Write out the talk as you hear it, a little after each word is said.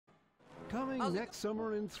Coming next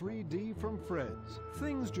summer in 3D from Fred's.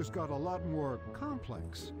 Things just got a lot more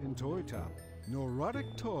complex in Toy Town.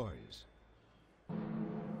 Neurotic toys.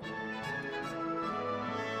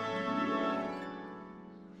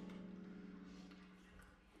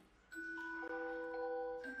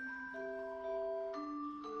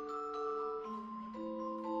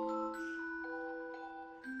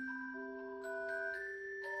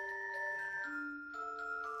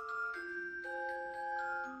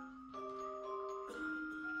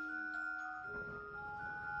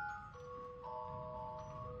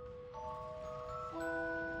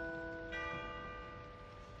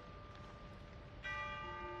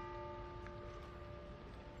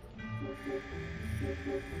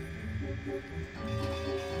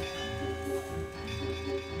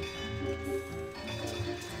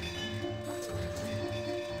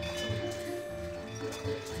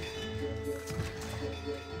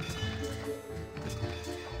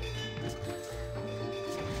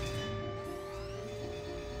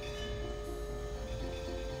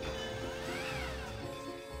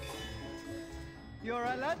 You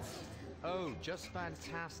alright, lads? Oh, just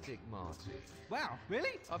fantastic, Marty. Wow,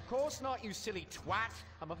 really? Of course not, you silly twat.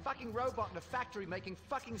 I'm a fucking robot in a factory making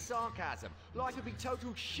fucking sarcasm. Life would be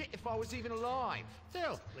total shit if I was even alive.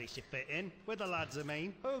 Still, at least you fit in. With the lads, I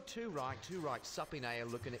mean. Oh, too right. Supping ale,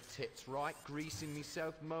 looking at tits, right? Greasing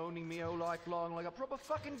myself, moaning me all life long like a proper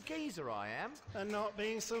fucking geezer I am. And not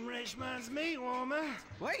being some rich man's meat warmer.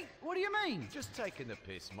 Wait, what do you mean? Just taking the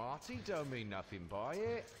piss, Marty. Don't mean nothing by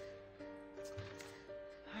it.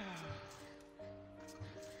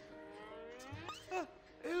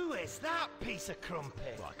 Who is that piece of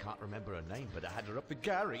crumpet? Well, I can't remember her name, but I had her up the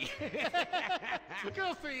Gary.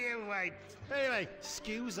 Good for you, Wayne. Anyway,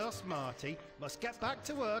 excuse us, Marty. Must get back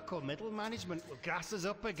to work or middle management will gas us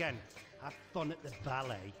up again. Have fun at the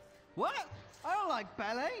ballet. What? I don't like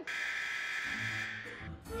ballet.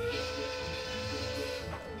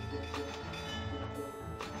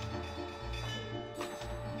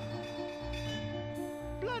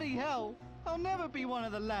 Bloody hell! I'll never be one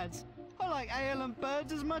of the lads. I like ale and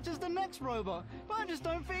birds as much as the next robot, but I just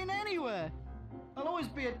don't fit in anywhere. I'll always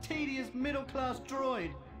be a tedious middle-class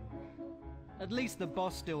droid. At least the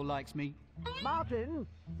boss still likes me. Martin!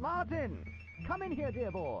 Martin! Come in here,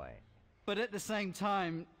 dear boy. But at the same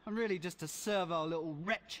time, I'm really just a servile little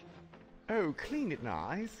wretch. Oh, clean it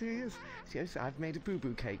nice. Yes, I've made a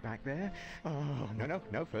boo-boo cake back there. Oh,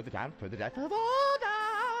 no, further down. Further down!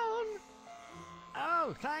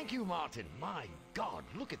 Oh, thank you, Martin. My God,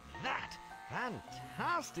 look at that.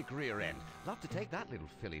 Fantastic rear end. Love to take that little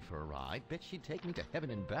filly for a ride. Bet she'd take me to heaven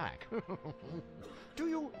and back. Do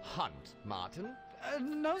you hunt, Martin?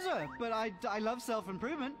 No, sir, but I love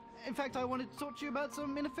self-improvement. In fact, I wanted to talk to you about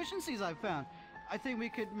some inefficiencies I've found. I think we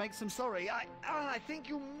could make some... Sorry, I think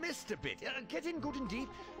you missed a bit. Get in good and deep.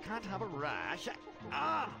 Can't have a rash.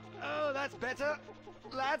 Oh, that's better.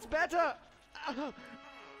 That's better.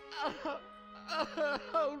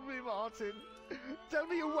 Hold me, Martin. Tell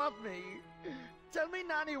me you want me. Tell me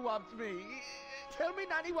Nanny wants me. Tell me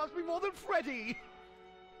Nanny wants me more than Freddy.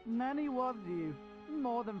 Nanny loves you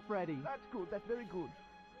more than Freddy. That's good, that's very good.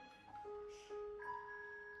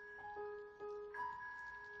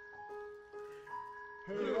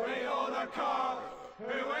 Who ate all the cock? Who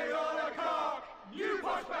ate all the cock? You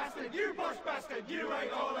posh bastard! You posh bastard! You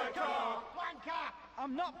ate all the cock! Wanker!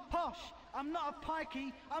 I'm not posh. I'm not a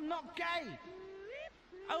pikey. I'm not gay.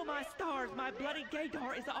 Oh my stars, my bloody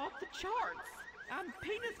gaydar is off the charts. I'm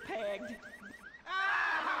penis pegged.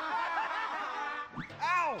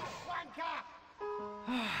 Ow! Wanker!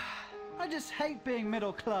 I just hate being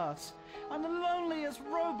middle class. I'm the loneliest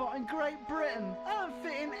robot in Great Britain. I don't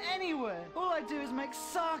fit in anywhere. All I do is make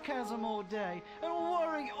sarcasm all day and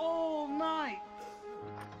worry all night.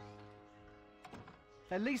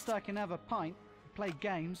 At least I can have a pint, play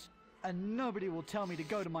games, and nobody will tell me to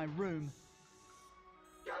go to my room.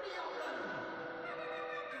 Go to your room!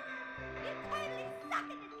 You totally suck at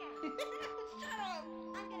this game! Shut up!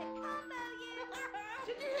 I'm gonna combo you!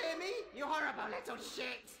 Did you hear me? You horrible little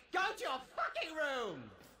shit! Go to your fucking room!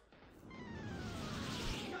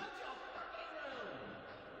 Go to your fucking room!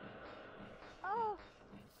 Oh!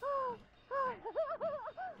 Oh! Oh!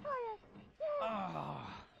 Oh, yes! Ah.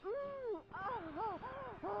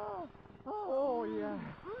 Oh, yeah.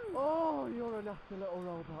 Oh, you're a nasty little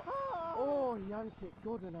robot. Oh, yank it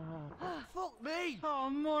good and hard. Fuck me. Oh,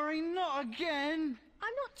 Maury, not again.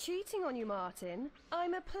 I'm not cheating on you, Martin.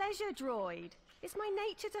 I'm a pleasure droid. It's my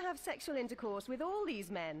nature to have sexual intercourse with all these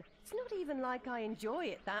men. It's not even like I enjoy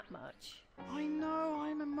it that much. I know,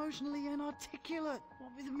 I'm emotionally inarticulate.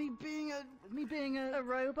 What with me being a A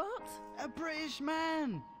robot? a British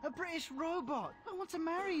man, a British robot. I want to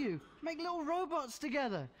marry you, make little robots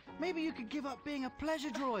together. Maybe you could give up being a pleasure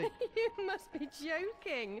droid. You must be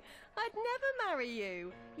joking. I'd never marry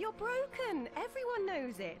you. You're broken. Everyone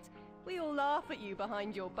knows it. We all laugh at you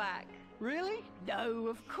behind your back. Really? No,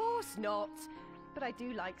 of course not. But I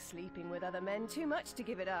do like sleeping with other men too much to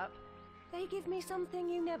give it up. They give me something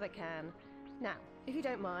you never can. Now, if you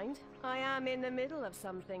don't mind, I am in the middle of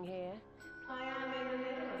something here.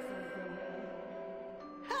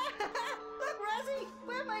 Look, Rosie,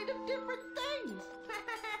 we're made of different things.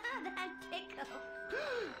 That tickle.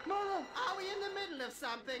 Mother! Are we in the middle of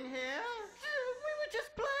something here? We were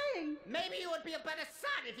just playing. Maybe you would be a better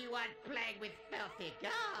son if you weren't playing with filthy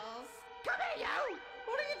girls. Come here, you!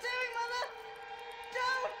 What are you doing, Mother?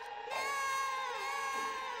 Don't!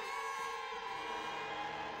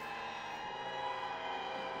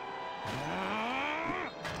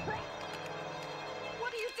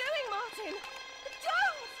 What are you doing, Martin?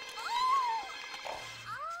 Don't!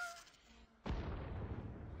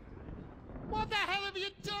 What the hell have you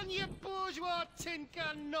done, you bourgeois tin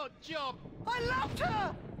can nut job? I loved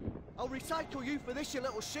her! I'll recycle you for this, you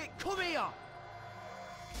little shit. Come here!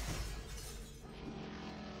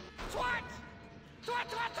 Twat! Twat,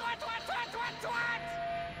 twat, twat, twat, twat, twat, twat!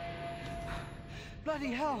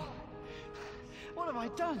 Bloody hell. What have I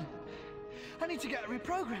done? I need to get her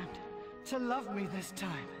reprogrammed to love me this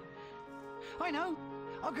time. I know.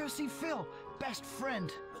 I'll go see Phil, best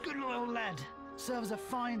friend, good loyal lad. Serves a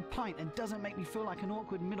fine pint and doesn't make me feel like an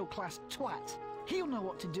awkward middle-class twat. He'll know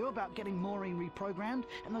what to do about getting Maureen reprogrammed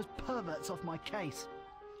and those perverts off my case.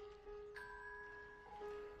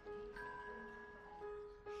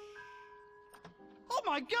 Oh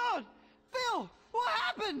my God! Phil, what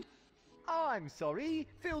happened? I'm sorry,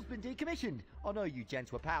 Phil's been decommissioned. I know you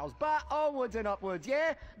gents were pals, but onwards and upwards,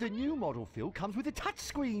 yeah? The new model Phil comes with a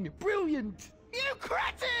touchscreen. Brilliant! You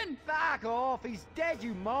cretin! Back off, he's dead,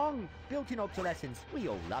 you mong. Built-in obsolescence, we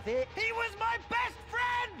all love it. He was my best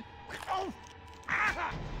friend! Oh!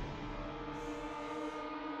 Ah!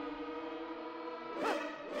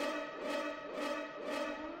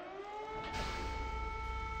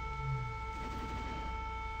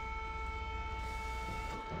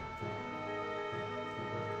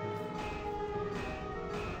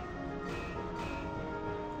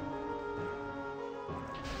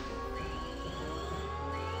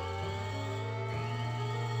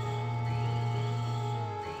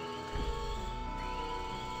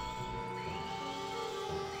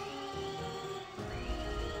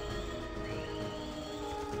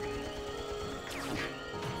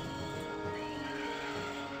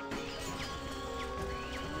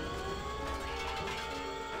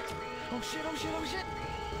 Oh shit, oh shit, oh shit!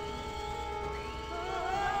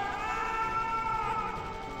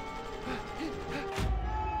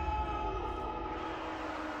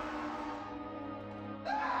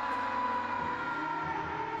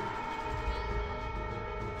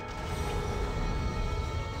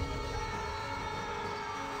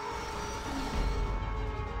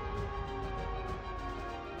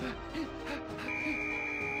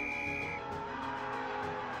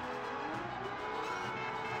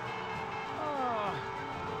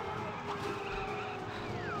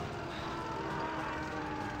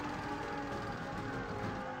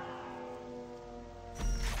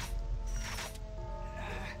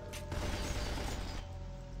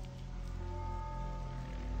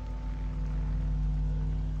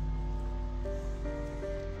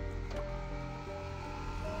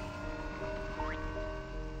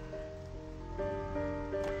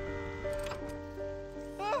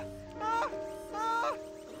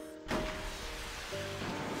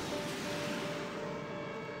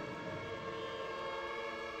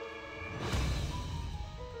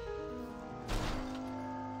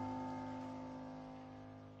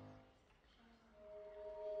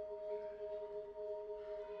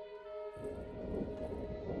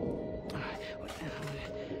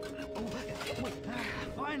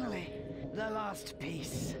 Finally, the last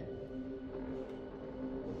piece.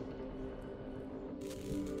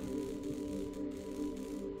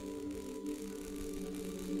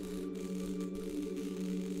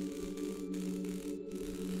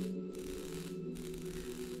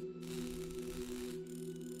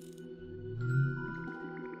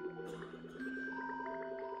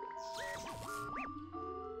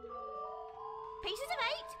 Pieces of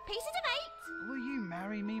eight. Pieces of eight. Will you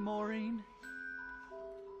marry me, Maureen?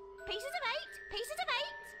 Pieces of eight. Pieces of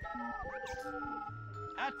eight.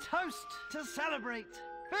 toast to celebrate.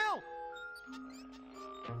 Phil!